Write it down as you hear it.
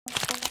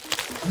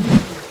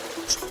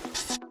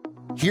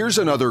Here's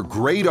another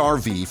great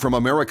RV from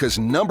America's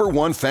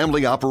 #1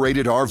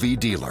 family-operated RV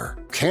dealer,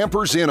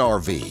 Campers Inn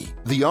RV,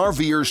 the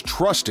RVer's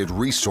trusted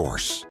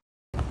resource.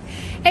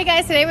 Hey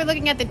guys, today we're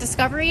looking at the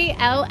Discovery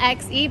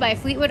LXE by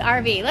Fleetwood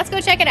RV. Let's go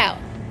check it out.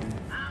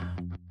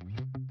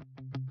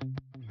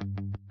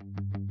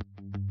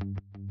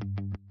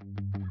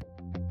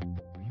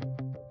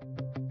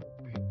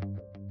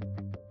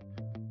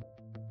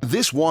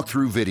 This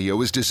walkthrough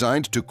video is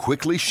designed to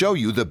quickly show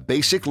you the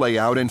basic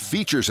layout and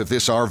features of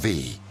this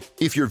RV.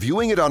 If you're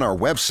viewing it on our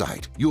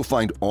website, you'll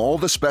find all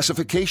the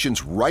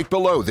specifications right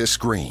below this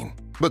screen.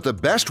 But the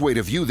best way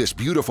to view this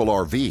beautiful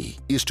RV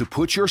is to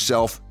put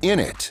yourself in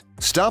it.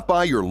 Stop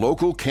by your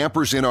local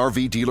Campers Inn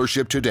RV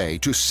dealership today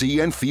to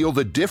see and feel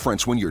the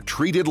difference when you're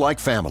treated like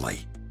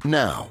family.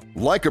 Now,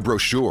 like a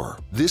brochure,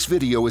 this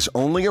video is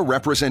only a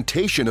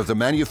representation of the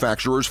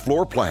manufacturer's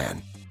floor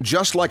plan.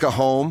 Just like a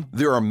home,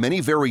 there are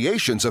many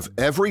variations of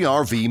every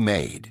RV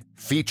made.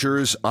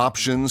 Features,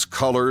 options,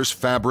 colors,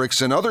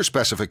 fabrics, and other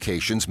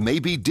specifications may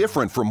be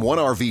different from one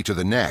RV to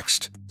the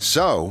next.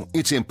 So,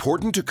 it's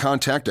important to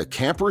contact a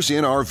Campers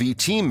Inn RV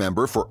team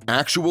member for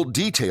actual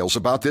details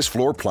about this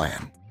floor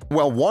plan.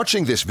 While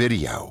watching this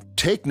video,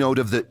 take note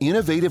of the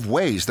innovative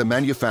ways the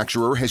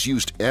manufacturer has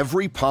used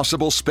every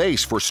possible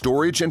space for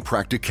storage and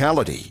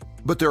practicality.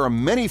 But there are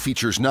many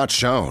features not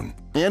shown,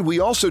 and we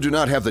also do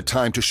not have the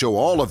time to show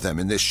all of them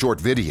in this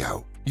short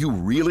video. You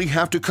really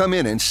have to come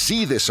in and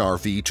see this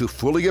RV to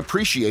fully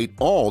appreciate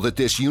all that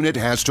this unit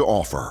has to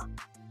offer.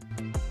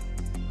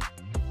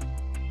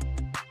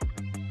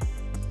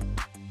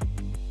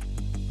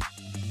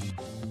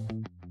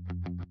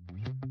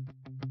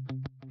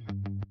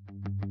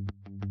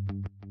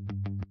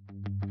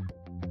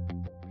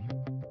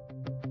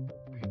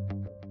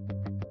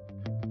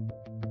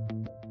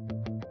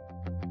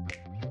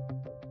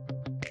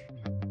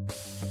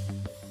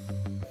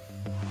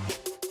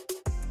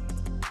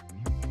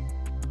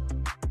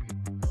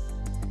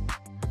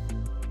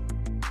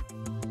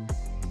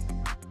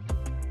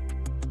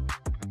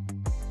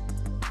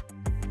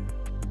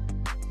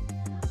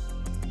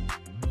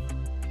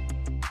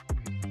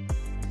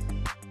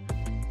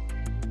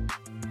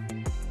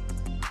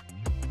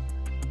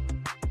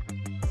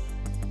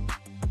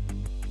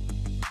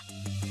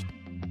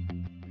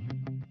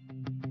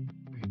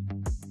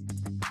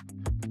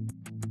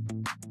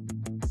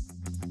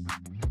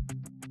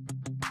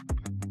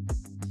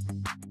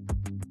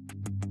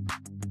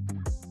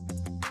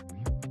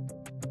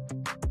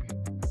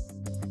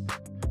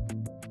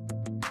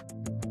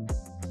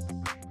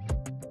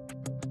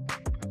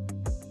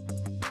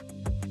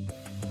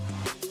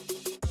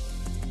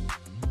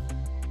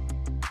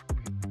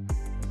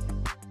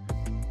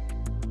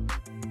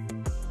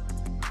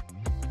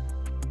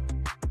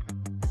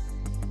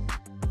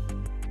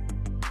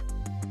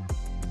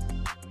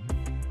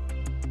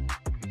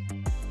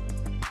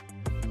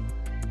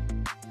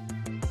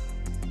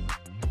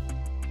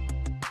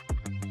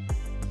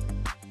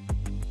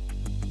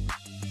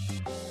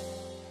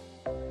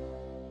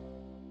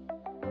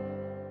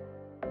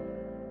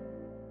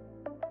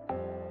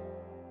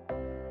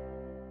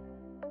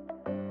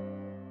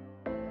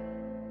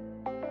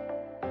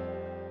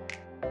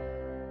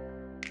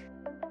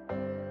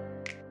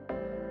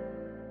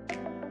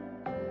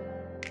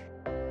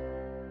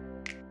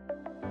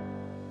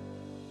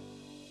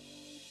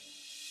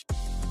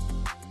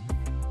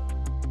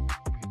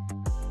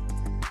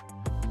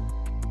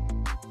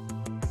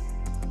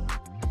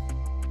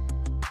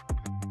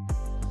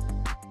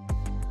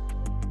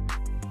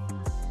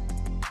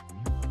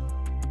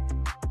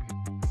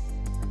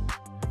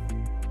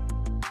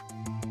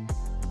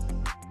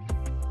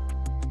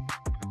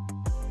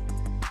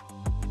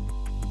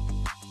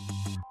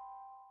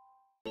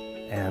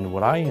 And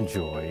what I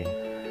enjoy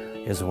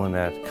is when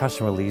that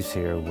customer leaves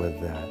here with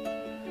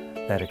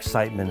that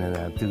excitement and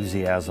that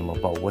enthusiasm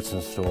about what's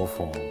in store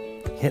for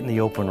them. Hitting the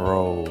open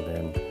road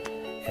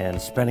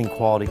and spending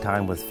quality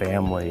time with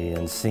family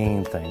and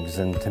seeing things.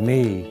 And to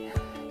me,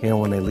 you know,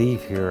 when they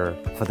leave here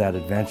for that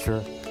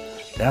adventure,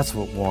 that's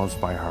what warms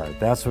my heart.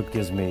 That's what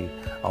gives me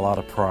a lot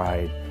of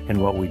pride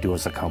in what we do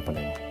as a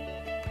company.